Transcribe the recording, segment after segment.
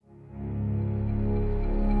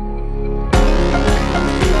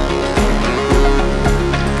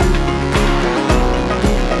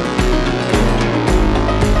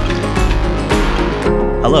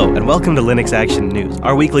welcome to Linux Action News,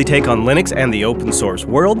 our weekly take on Linux and the open source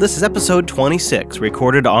world. This is episode 26,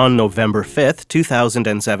 recorded on November 5th,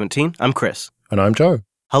 2017. I'm Chris. And I'm Joe.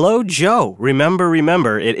 Hello, Joe. Remember,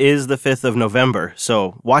 it is the 5th of November,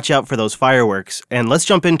 so watch out for those fireworks. And let's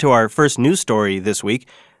jump into our first news story this week.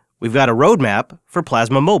 We've got a roadmap for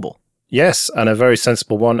Plasma Mobile. Yes, and a very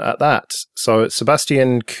sensible one at that. So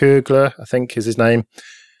Sebastian Kugler, I think is his name,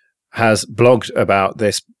 has blogged about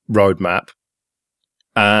this roadmap.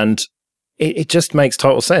 And it just makes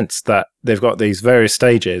total sense that they've got these various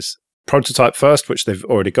stages. Prototype first, which they've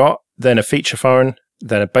already got, then a feature phone,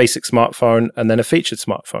 then a basic smartphone, and then a featured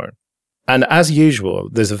smartphone. And as usual,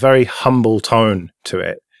 there's a very humble tone to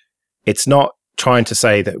it. It's not trying to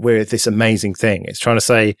say that we're this amazing thing. It's trying to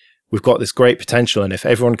say we've got this great potential, and if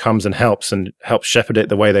everyone comes and helps shepherd it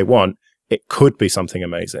the way they want, it could be something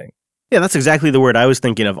amazing. Yeah, that's exactly the word I was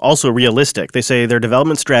thinking of. Also realistic. They say their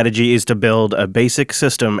development strategy is to build a basic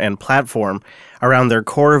system and platform around their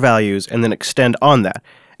core values and then extend on that.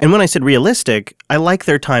 And when I said realistic, I like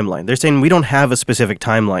their timeline. They're saying we don't have a specific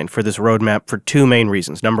timeline for this roadmap for two main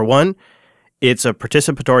reasons. Number one, it's a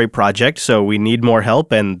participatory project, so we need more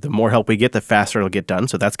help, and the more help we get, the faster it'll get done,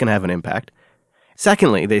 so that's going to have an impact.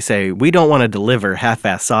 Secondly, they say we don't want to deliver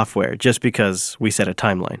half-assed software just because we set a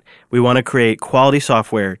timeline. We want to create quality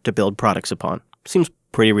software to build products upon. Seems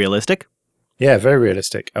pretty realistic. Yeah, very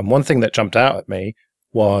realistic. And one thing that jumped out at me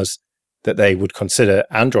was that they would consider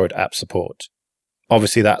Android app support.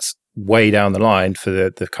 Obviously, that's way down the line for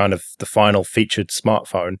the kind of the final featured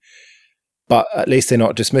smartphone, but at least they're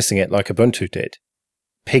not dismissing it like Ubuntu did.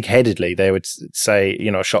 Pig-headedly, they would say,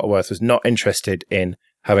 Shuttleworth was not interested in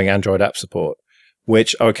having Android app support,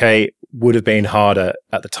 which, okay, would have been harder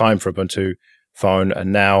at the time for Ubuntu phone,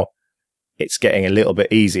 and now it's getting a little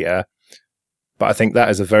bit easier. But I think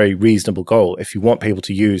that is a very reasonable goal. If you want people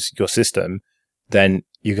to use your system, then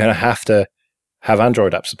you're going to have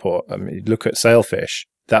Android app support. I mean, look at Sailfish.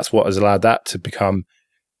 That's what has allowed that to become,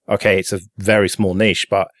 okay, it's a very small niche,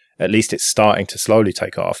 but at least it's starting to slowly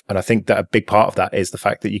take off. And I think that a big part of that is the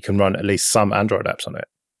fact that you can run at least some Android apps on it.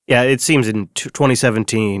 Yeah, it seems in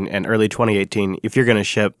 2017 and early 2018, if you're going to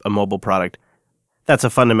ship a mobile product, that's a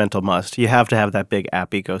fundamental must. You have to have that big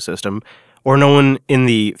app ecosystem, or no one in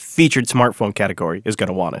the featured smartphone category is going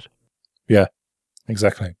to want it. Yeah,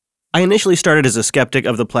 exactly. I initially started as a skeptic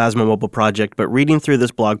of the Plasma Mobile project, but reading through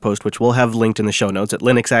this blog post, which we'll have linked in the show notes at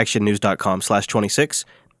linuxactionnews.com/26,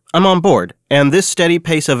 I'm on board, and this steady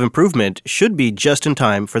pace of improvement should be just in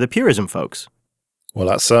time for the Purism folks. Well,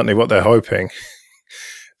 that's certainly what they're hoping.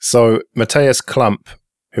 So Matthias Klump,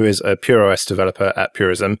 who is a PureOS developer at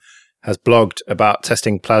Purism, has blogged about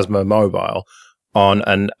testing Plasma Mobile on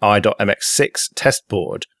an i.MX6 test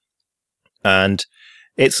board. And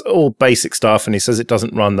it's all basic stuff, and he says it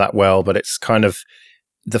doesn't run that well, but it's kind of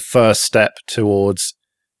the first step towards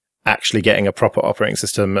actually getting a proper operating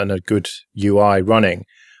system and a good UI running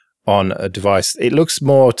on a device. It looks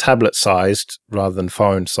more tablet-sized rather than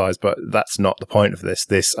phone-sized, but that's not the point of this.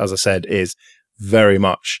 This, as I said, is very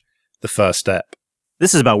much the first step.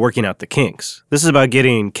 This is about working out the kinks. This is about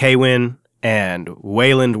getting Kwin and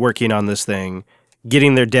Wayland working on this thing,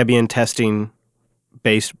 getting their Debian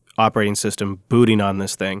testing-based operating system booting on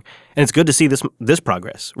this thing. And it's good to see this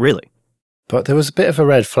progress, really. But there was a bit of a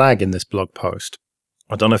red flag in this blog post.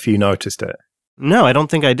 I don't know if you noticed it. No, I don't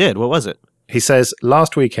think I did. What was it? He says,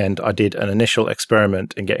 last weekend I did an initial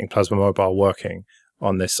experiment in getting Plasma Mobile working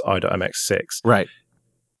on this i.MX6. Right.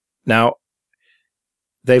 Now,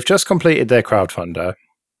 they've just completed their crowdfunder.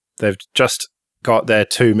 They've just got their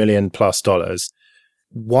 $2 million plus.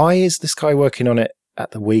 Why is this guy working on it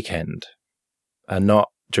at the weekend and not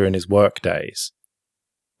during his work days?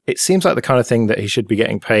 It seems like the kind of thing that he should be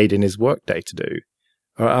getting paid in his work day to do.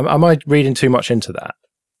 Am I reading too much into that?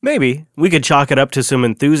 Maybe. We could chalk it up to some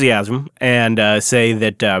enthusiasm and say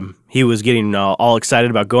that he was getting all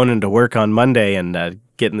excited about going into work on Monday and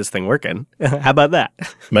getting this thing working. How about that?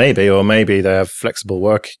 Maybe, or maybe they have flexible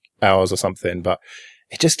work hours or something, but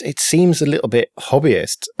it seems a little bit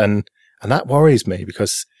hobbyist, and that worries me,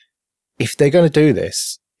 because if they're going to do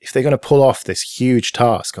this, if they're going to pull off this huge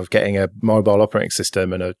task of getting a mobile operating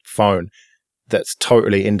system and a phone that's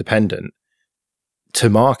totally independent to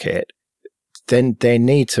market, then they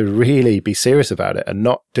need to really be serious about it and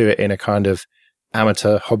not do it in a kind of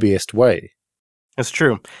amateur hobbyist way. That's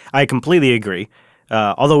true. I completely agree.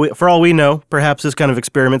 Although, for all we know, perhaps this kind of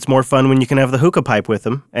experiment's more fun when you can have the hookah pipe with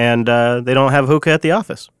them, and they don't have hookah at the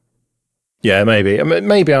office. Yeah, maybe. I mean,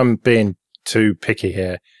 maybe I'm being too picky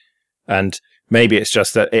here, and maybe it's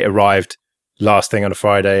just that it arrived last thing on a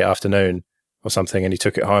Friday afternoon or something, and he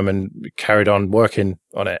took it home and carried on working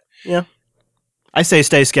on it. Yeah. I say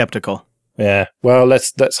stay skeptical. Yeah, well,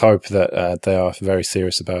 let's hope that they are very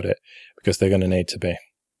serious about it, because they're going to need to be.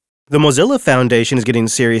 The Mozilla Foundation is getting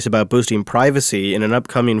serious about boosting privacy in an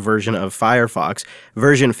upcoming version of Firefox.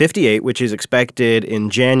 Version 58, which is expected in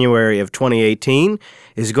January of 2018,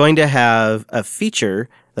 is going to have a feature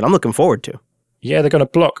that I'm looking forward to. Yeah, they're going to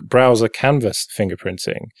block browser canvas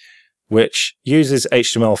fingerprinting, which uses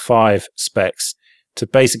HTML5 specs to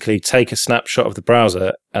basically take a snapshot of the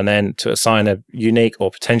browser and then to assign a unique or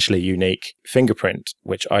potentially unique fingerprint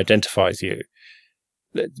which identifies you.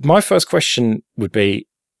 My first question would be,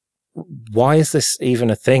 why is this even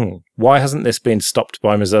a thing? Why hasn't this been stopped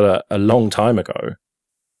by Mozilla a long time ago?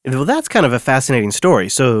 Well, that's kind of a fascinating story.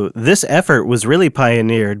 So this effort was really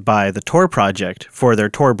pioneered by the Tor project for their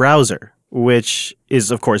Tor browser, which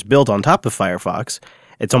is, of course, built on top of Firefox.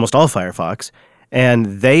 It's almost all Firefox.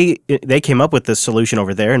 And they came up with this solution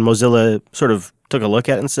over there, and Mozilla sort of took a look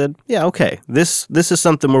at it and said, yeah, okay, this is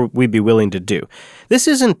something we'd be willing to do. This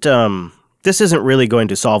isn't really going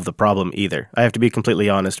to solve the problem either. I have to be completely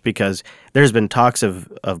honest, because there's been talks of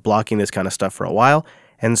blocking this kind of stuff for a while,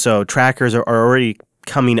 and so trackers are already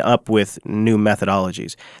coming up with new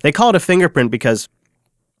methodologies. They call it a fingerprint because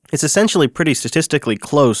it's essentially pretty statistically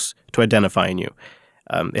close to identifying you.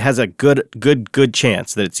 It has a good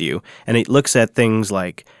chance that it's you, and it looks at things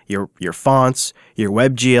like your fonts, your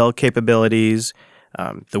WebGL capabilities,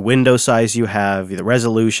 the window size you have, the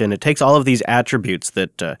resolution. It takes all of these attributes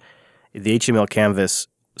that the HTML canvas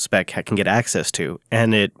spec can get access to,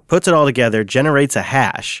 and it puts it all together, generates a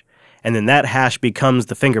hash, and then that hash becomes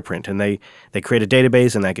the fingerprint, and they create a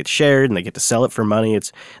database, and that gets shared, and they get to sell it for money.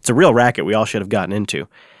 It's a real racket we all should have gotten into.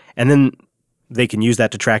 And then they can use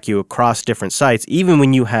that to track you across different sites, even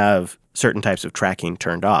when you have certain types of tracking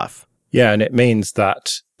turned off. Yeah, and it means that,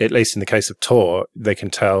 at least in the case of Tor, they can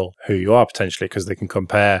tell who you are potentially, because they can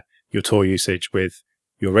compare your Tor usage with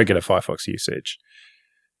your regular Firefox usage.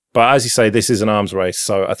 But as you say, this is an arms race,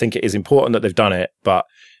 so I think it is important that they've done it, but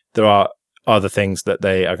there are other things that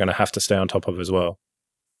they are going to have to stay on top of as well.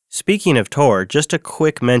 Speaking of Tor, just a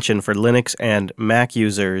quick mention for Linux and Mac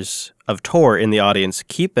users of Tor in the audience.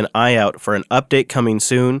 Keep an eye out for an update coming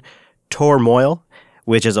soon. Tormoil,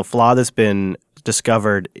 which is a flaw that's been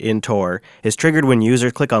discovered in Tor, is triggered when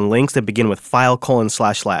users click on links that begin with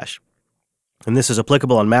file://. And this is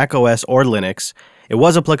applicable on Mac OS or Linux. It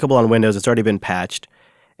was applicable on Windows. It's already been patched.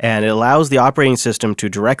 And it allows the operating system to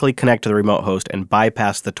directly connect to the remote host and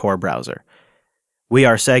bypass the Tor browser. We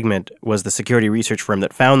Are Segment was the security research firm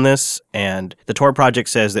that found this, and the Tor project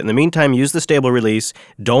says that in the meantime, use the stable release,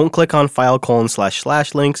 don't click on file://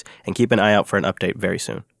 links, and keep an eye out for an update very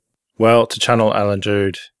soon. Well, to channel Alan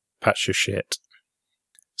Jude, patch your shit.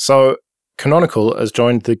 So, Canonical has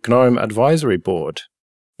joined the GNOME Advisory Board.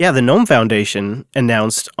 Yeah, the GNOME Foundation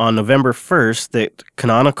announced on November 1st that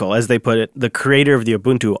Canonical, as they put it, the creator of the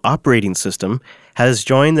Ubuntu operating system, has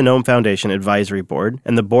joined the GNOME Foundation Advisory Board,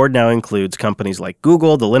 and the board now includes companies like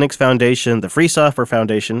Google, the Linux Foundation, the Free Software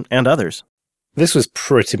Foundation, and others. This was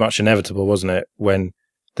pretty much inevitable, wasn't it, when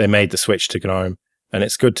they made the switch to GNOME? And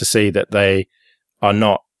it's good to see that they are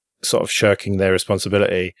not sort of shirking their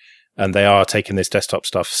responsibility, and they are taking this desktop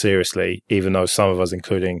stuff seriously, even though some of us,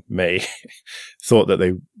 including me, thought that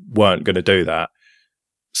they weren't going to do that.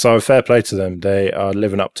 So fair play to them. They are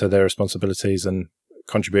living up to their responsibilities and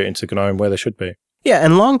contributing to GNOME where they should be. Yeah,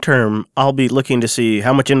 and long term, I'll be looking to see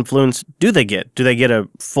how much influence do they get? Do they get a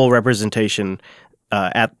full representation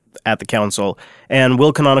at the council? And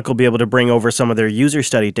will Canonical be able to bring over some of their user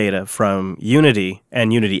study data from Unity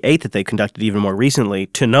and Unity 8 that they conducted even more recently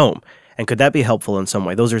to GNOME? And could that be helpful in some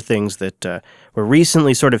way? Those are things that were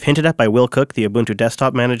recently sort of hinted at by Will Cook, the Ubuntu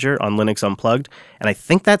desktop manager on Linux Unplugged. And I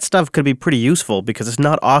think that stuff could be pretty useful because it's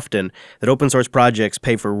not often that open source projects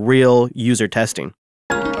pay for real user testing.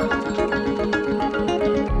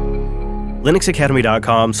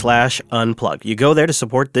 linuxacademy.com/unplugged. You go there to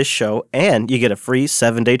support this show, and you get a free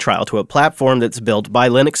 7-day trial to a platform that's built by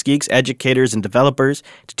Linux geeks, educators, and developers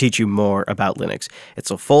to teach you more about Linux. It's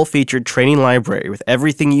a full-featured training library with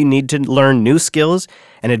everything you need to learn new skills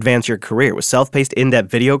and advance your career with self-paced in-depth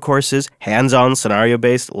video courses, hands-on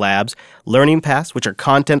scenario-based labs, learning paths, which are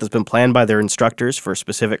content that's been planned by their instructors for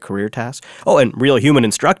specific career tasks. Oh, and real human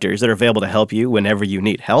instructors that are available to help you whenever you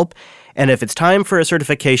need help. And if it's time for a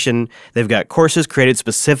certification, they've got courses created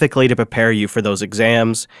specifically to prepare you for those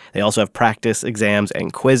exams. They also have practice exams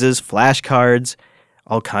and quizzes, flashcards,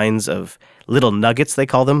 all kinds of little nuggets, they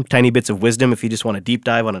call them, tiny bits of wisdom if you just want to deep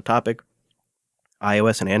dive on a topic.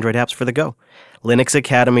 iOS and Android apps for the go.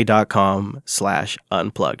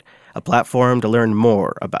 linuxacademy.com/unplugged, a platform to learn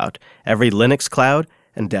more about every Linux, cloud,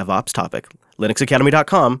 and DevOps topic.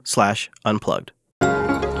 linuxacademy.com/unplugged.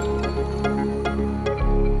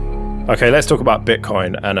 Okay, let's talk about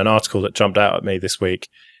Bitcoin and an article that jumped out at me this week.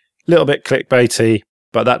 A little bit clickbaity,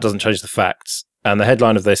 but that doesn't change the facts. And the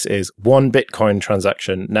headline of this is, one Bitcoin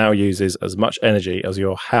transaction now uses as much energy as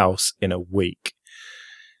your house in a week.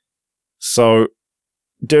 So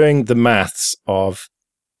doing the maths of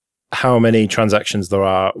how many transactions there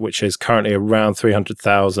are, which is currently around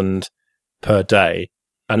 300,000 per day,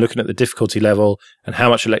 and looking at the difficulty level and how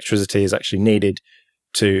much electricity is actually needed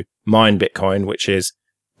to mine Bitcoin, which is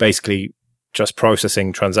basically just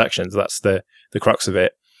processing transactions, that's the crux of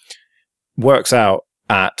it, works out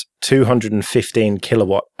at 215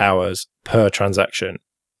 kilowatt hours per transaction,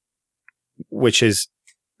 which is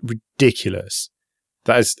ridiculous.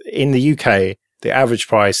 That is, in the UK, the average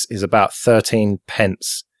price is about 13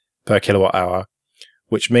 pence per kilowatt hour,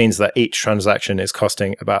 which means that each transaction is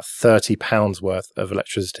costing about £30 worth of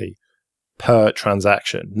electricity per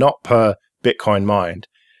transaction, not per Bitcoin mined.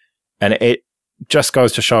 And it just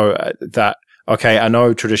goes to show that, okay, I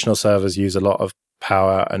know traditional servers use a lot of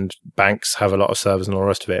power and banks have a lot of servers and all the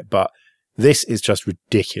rest of it, but this is just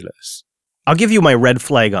ridiculous. I'll give you my red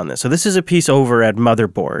flag on this. So this is a piece over at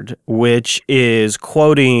Motherboard, which is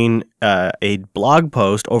quoting a blog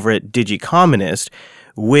post over at DigiCommunist,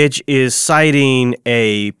 which is citing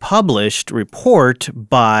a published report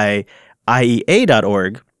by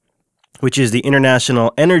IEA.org, which is the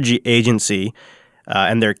International Energy Agency,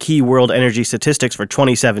 and their key world energy statistics for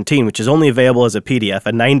 2017, which is only available as a PDF,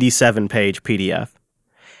 a 97-page PDF.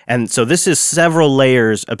 And so this is several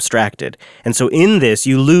layers abstracted. And so in this,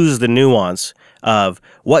 you lose the nuance of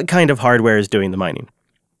what kind of hardware is doing the mining.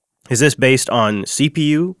 Is this based on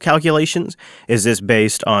CPU calculations? Is this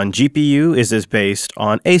based on GPU? Is this based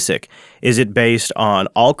on ASIC? Is it based on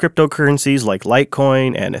all cryptocurrencies like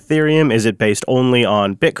Litecoin and Ethereum? Is it based only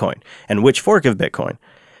on Bitcoin? And which fork of Bitcoin?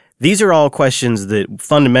 These are all questions that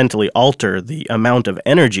fundamentally alter the amount of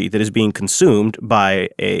energy that is being consumed by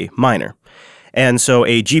a miner. And so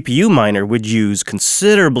a GPU miner would use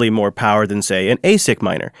considerably more power than, say, an ASIC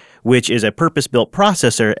miner, which is a purpose-built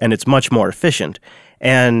processor, and it's much more efficient.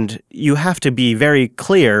 And you have to be very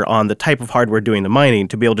clear on the type of hardware doing the mining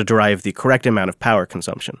to be able to derive the correct amount of power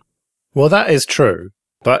consumption. Well, that is true.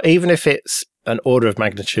 But even if it's an order of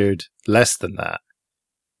magnitude less than that,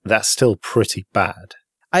 that's still pretty bad.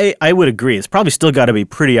 I would agree. It's probably still got to be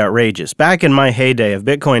pretty outrageous. Back in my heyday of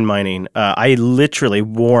Bitcoin mining, I literally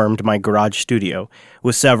warmed my garage studio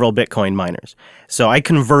with several Bitcoin miners. So I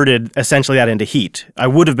converted essentially that into heat. I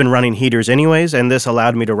would have been running heaters anyways, and this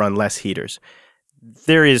allowed me to run less heaters.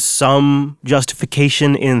 There is some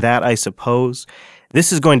justification in that, I suppose.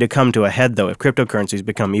 This is going to come to a head, though, if cryptocurrencies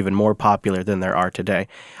become even more popular than there are today.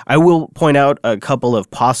 I will point out a couple of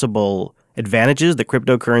possible advantages that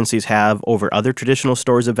cryptocurrencies have over other traditional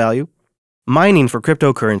stores of value. Mining for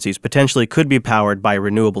cryptocurrencies potentially could be powered by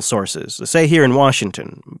renewable sources. Say here in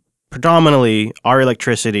Washington, predominantly our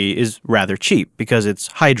electricity is rather cheap because it's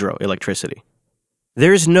hydroelectricity.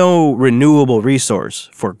 There's no renewable resource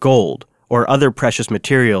for gold or other precious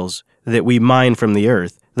materials that we mine from the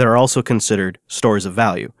earth that are also considered stores of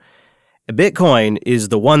value. Bitcoin is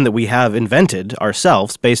the one that we have invented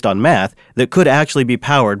ourselves based on math that could actually be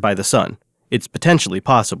powered by the sun. It's potentially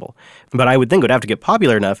possible, but I would think it would have to get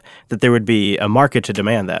popular enough that there would be a market to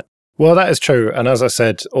demand that. Well, that is true. And as I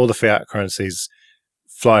said, all the fiat currencies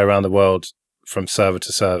fly around the world from server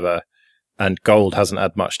to server, and gold hasn't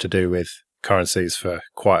had much to do with currencies for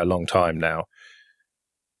quite a long time now.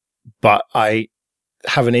 But I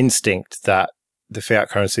have an instinct that the fiat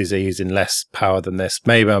currencies are using less power than this.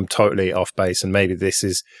 Maybe I'm totally off base, and maybe this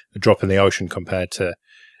is a drop in the ocean compared to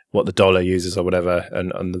what the dollar uses or whatever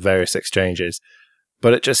and the various exchanges.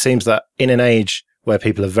 But it just seems that in an age where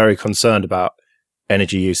people are very concerned about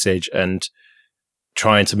energy usage and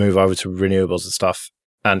trying to move over to renewables and stuff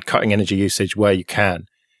and cutting energy usage where you can,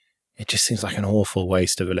 it just seems like an awful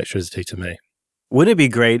waste of electricity to me. Wouldn't it be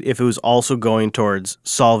great if it was also going towards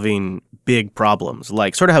solving big problems,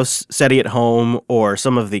 like sort of how SETI at Home or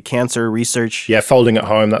some of the cancer research? Yeah, folding at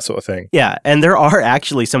home, that sort of thing. Yeah, and there are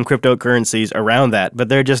actually some cryptocurrencies around that, but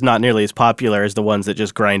they're just not nearly as popular as the ones that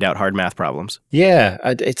just grind out hard math problems. Yeah,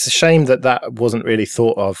 it's a shame that that wasn't really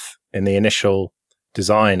thought of in the initial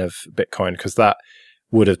design of Bitcoin, because that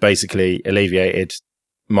would have basically alleviated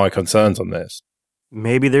my concerns on this.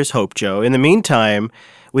 Maybe there's hope, Joe. In the meantime,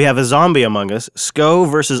 we have a zombie among us. SCO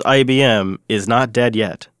versus IBM is not dead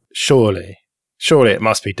yet. Surely it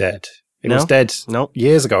must be dead. It was dead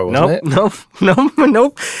years ago, wasn't it?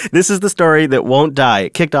 Nope. This is the story that won't die.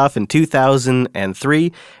 It kicked off in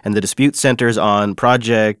 2003, and the dispute centers on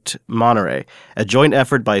Project Monterey, a joint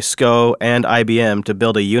effort by SCO and IBM to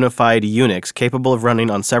build a unified Unix capable of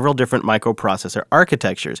running on several different microprocessor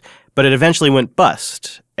architectures, but it eventually went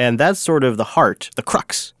bust. And that's sort of the heart, the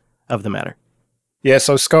crux of the matter. Yeah,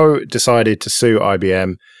 so SCO decided to sue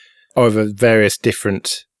IBM over various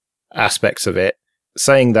different aspects of it,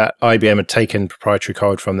 saying that IBM had taken proprietary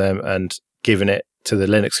code from them and given it to the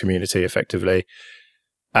Linux community effectively,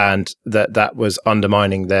 and that was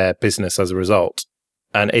undermining their business as a result.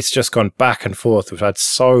 And it's just gone back and forth. We've had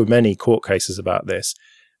so many court cases about this,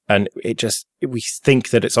 and we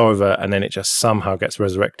think that it's over, and then it just somehow gets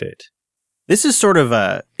resurrected. This is sort of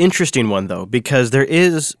a interesting one, though, because there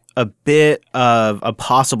is a bit of a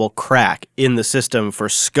possible crack in the system for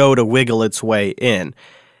SCO to wiggle its way in.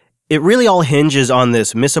 It really all hinges on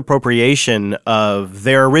this misappropriation of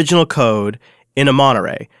their original code in a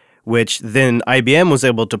Monterey, which then IBM was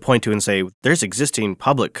able to point to and say, there's existing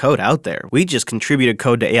public code out there. We just contributed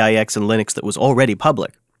code to AIX and Linux that was already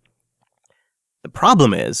public. The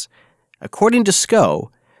problem is, according to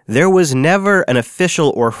SCO, there was never an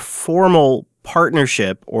official or formal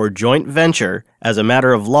partnership or joint venture as a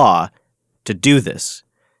matter of law to do this.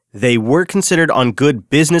 They were considered on good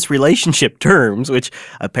business relationship terms, which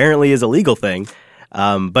apparently is a legal thing,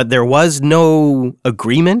 but there was no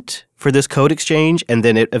agreement for this code exchange and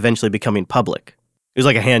then it eventually becoming public. It was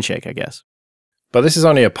like a handshake, I guess. But this is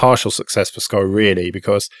only a partial success for SCO, really,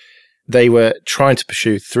 because they were trying to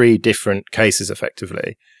pursue 3 different cases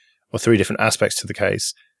effectively, or 3 different aspects to the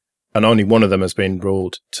case, and only one of them has been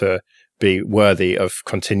ruled to be worthy of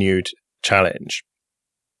continued challenge.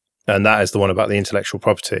 And that is the one about the intellectual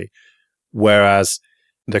property. Whereas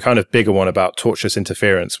the kind of bigger one about tortious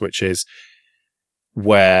interference, which is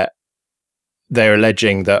where they're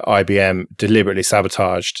alleging that IBM deliberately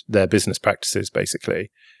sabotaged their business practices,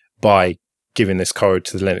 basically, by giving this code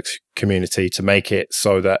to the Linux community to make it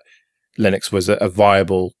so that Linux was a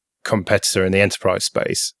viable competitor in the enterprise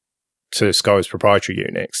space to SCO's proprietary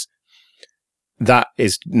Unix. That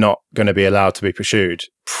is not going to be allowed to be pursued,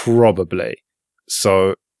 probably.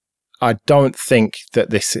 So I don't think that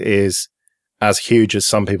this is as huge as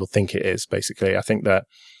some people think it is, basically. I think that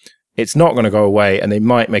it's not going to go away, and they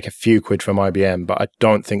might make a few quid from IBM, but I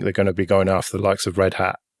don't think they're going to be going after the likes of Red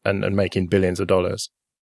Hat and making billions of dollars.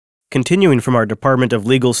 Continuing from our Department of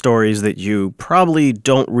Legal stories that you probably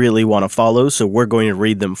don't really want to follow, so we're going to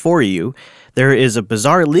read them for you, there is a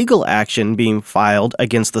bizarre legal action being filed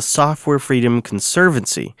against the Software Freedom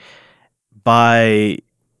Conservancy by,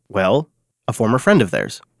 well, a former friend of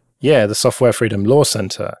theirs. Yeah, the Software Freedom Law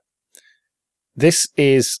Center. This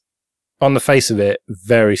is, on the face of it,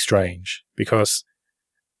 very strange, because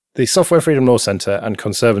the Software Freedom Law Center and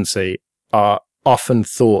Conservancy are often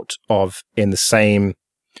thought of in the same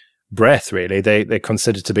breath, really. They're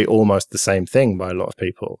considered to be almost the same thing by a lot of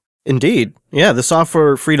people. Indeed. Yeah, the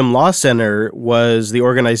Software Freedom Law Center was the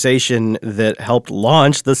organization that helped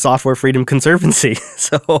launch the Software Freedom Conservancy.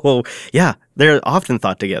 So, yeah, they're often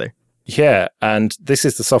thought together. Yeah, and this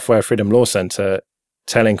is the Software Freedom Law Center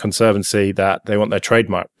telling Conservancy that they want their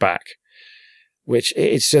trademark back, which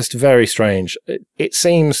it's just very strange. It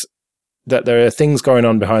seems that there are things going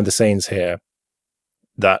on behind the scenes here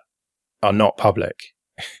that are not public.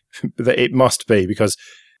 It must be, because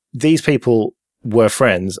these people were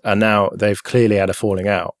friends and now they've clearly had a falling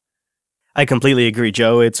out. I completely agree,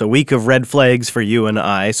 Joe. It's a week of red flags for you and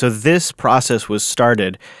I. So this process was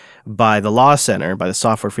started by the Law Center, by the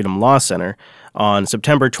Software Freedom Law Center, on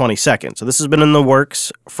September 22nd. So this has been in the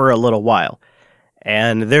works for a little while.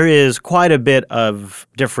 And there is quite a bit of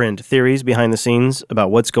different theories behind the scenes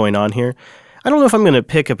about what's going on here. I don't know if I'm going to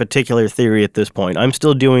pick a particular theory at this point. I'm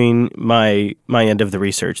still doing my end of the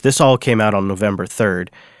research. This all came out on November 3rd,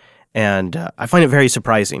 and I find it very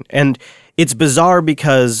surprising. And it's bizarre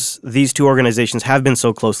because these two organizations have been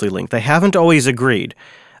so closely linked. They haven't always agreed,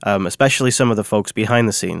 especially some of the folks behind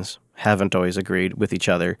the scenes haven't always agreed with each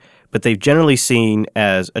other, but they've generally seen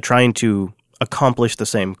as trying to accomplish the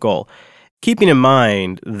same goal. Keeping in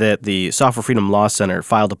mind that the Software Freedom Law Center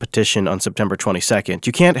filed a petition on September 22nd,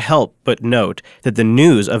 you can't help but note that the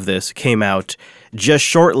news of this came out just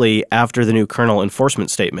shortly after the new kernel enforcement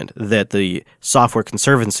statement that the Software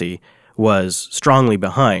Conservancy was strongly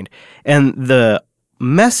behind. And the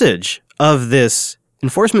message of this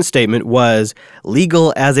enforcement statement was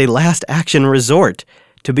legal as a last action resort,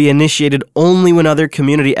 to be initiated only when other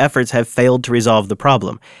community efforts have failed to resolve the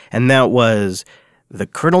problem. And that was the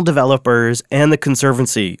kernel developers and the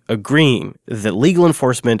Conservancy agreeing that legal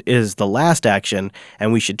enforcement is the last action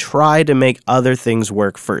and we should try to make other things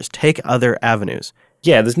work first, take other avenues.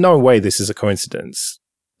 Yeah, there's no way this is a coincidence.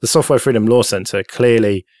 The Software Freedom Law Center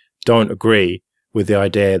clearly don't agree with the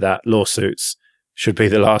idea that lawsuits should be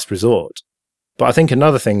the last resort. But I think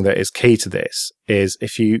another thing that is key to this is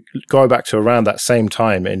if you go back to around that same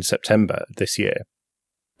time in September this year,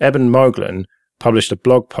 Eben Moglen published a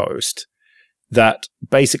blog post that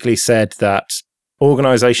basically said that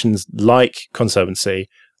organizations like Conservancy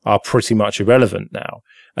are pretty much irrelevant now.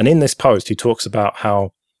 And in this post, he talks about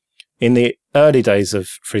how in the early days of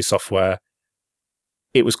free software,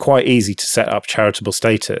 it was quite easy to set up charitable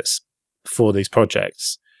status for these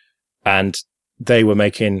projects. And they were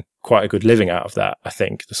making quite a good living out of that, I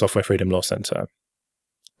think, the Software Freedom Law Center.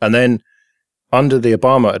 And then under the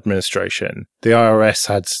Obama administration, the IRS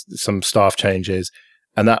had some staff changes,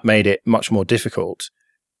 and that made it much more difficult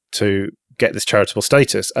to get this charitable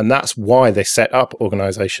status. And that's why they set up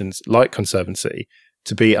organizations like Conservancy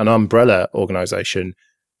to be an umbrella organization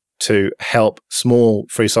to help small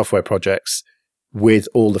free software projects with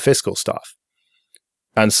all the fiscal stuff.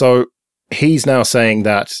 And so he's now saying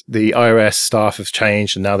that the IRS staff have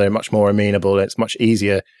changed and now they're much more amenable. It's much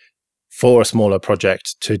easier for a smaller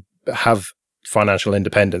project to have financial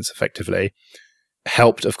independence effectively,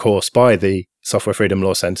 helped, of course, by the Software Freedom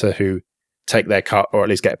Law Center, who take their cut or at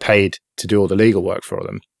least get paid to do all the legal work for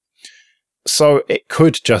them. So it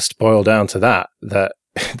could just boil down to that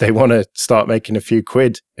they want to start making a few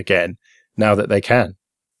quid again now that they can.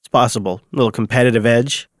 It's possible. A little competitive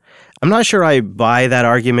edge. I'm not sure I buy that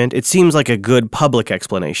argument. It seems like a good public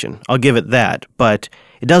explanation. I'll give it that, but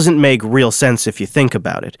it doesn't make real sense if you think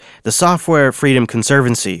about it. The Software Freedom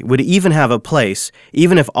Conservancy would even have a place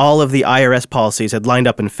even if all of the IRS policies had lined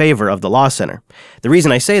up in favor of the Law Center. The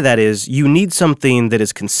reason I say that is you need something that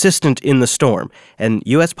is consistent in the storm, and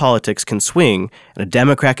U.S. politics can swing, and a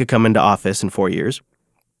Democrat could come into office in 4 years,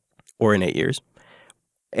 or in 8 years,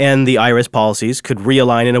 and the IRS policies could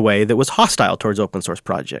realign in a way that was hostile towards open source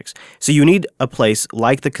projects. So you need a place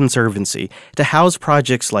like the Conservancy to house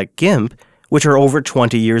projects like GIMP, which are over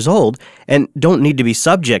 20 years old and don't need to be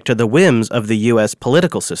subject to the whims of the U.S.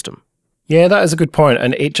 political system. Yeah, that is a good point.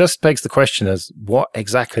 And it just begs the question as what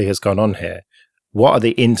exactly has gone on here? What are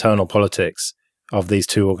the internal politics of these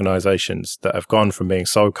two organizations that have gone from being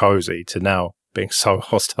so cozy to now being so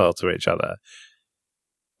hostile to each other?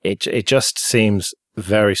 It just seems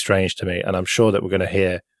very strange to me, and I'm sure that we're going to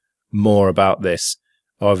hear more about this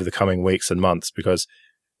over the coming weeks and months because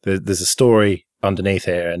there's a story underneath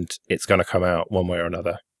here and it's going to come out one way or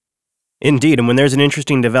another. Indeed, and when there's an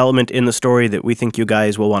interesting development in the story that we think you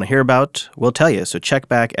guys will want to hear about, we'll tell you. So check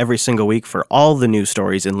back every single week for all the news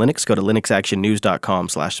stories in Linux. Go to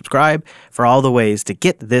linuxactionnews.com/subscribe for all the ways to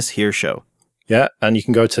get this here show. Yeah, and you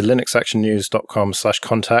can go to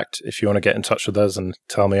linuxactionnews.com/contact if you want to get in touch with us and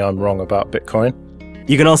tell me I'm wrong about Bitcoin.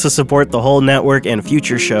 You can also support the whole network and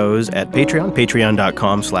future shows at Patreon,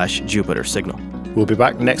 patreon.com/JupiterSignal. We'll be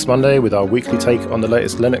back next Monday with our weekly take on the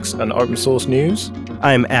latest Linux and open source news.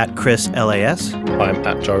 I'm at Chris LAS. I'm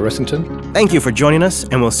at Joe Rissington. Thank you for joining us,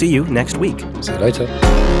 and we'll see you next week. See you later.